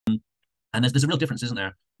And there's a real difference, isn't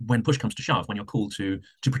there, when push comes to shove, when you're called to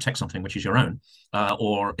protect something which is your own,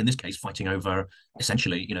 or in this case, fighting over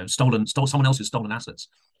essentially, someone else's stolen assets.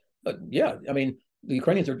 Yeah, I mean, the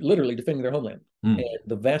Ukrainians are literally defending their homeland. Mm. And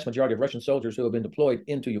the vast majority of Russian soldiers who have been deployed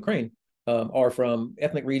into Ukraine are from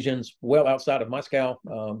ethnic regions well outside of Moscow.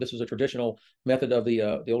 This is a traditional method of the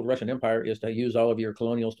old Russian Empire, is to use all of your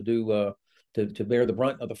colonials to do to bear the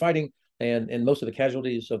brunt of the fighting. And most of the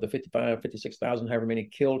casualties of the 55, 56,000, however many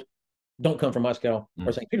killed, don't come from Moscow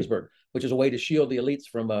or Mm. St. Petersburg, which is a way to shield the elites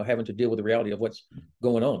from having to deal with the reality of what's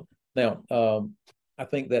going on. Now, I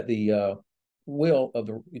think that the will of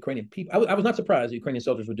the Ukrainian people, I was not surprised the Ukrainian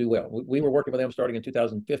soldiers would do well. We were working with them starting in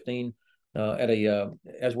 2015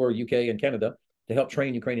 as were UK and Canada, to help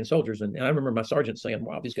train Ukrainian soldiers. And I remember my sergeant saying,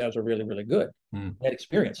 wow, these guys are really, really good. Mm. That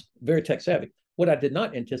experience, very tech savvy. What I did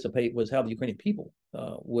not anticipate was how the Ukrainian people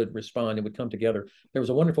would respond and would come together. There was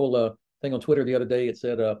a wonderful thing on Twitter the other day. It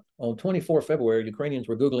said on 24 February, Ukrainians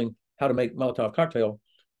were Googling how to make Molotov cocktail.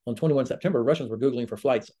 On 21 September, Russians were Googling for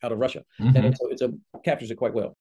flights out of Russia. Mm-hmm. And so captures it quite well.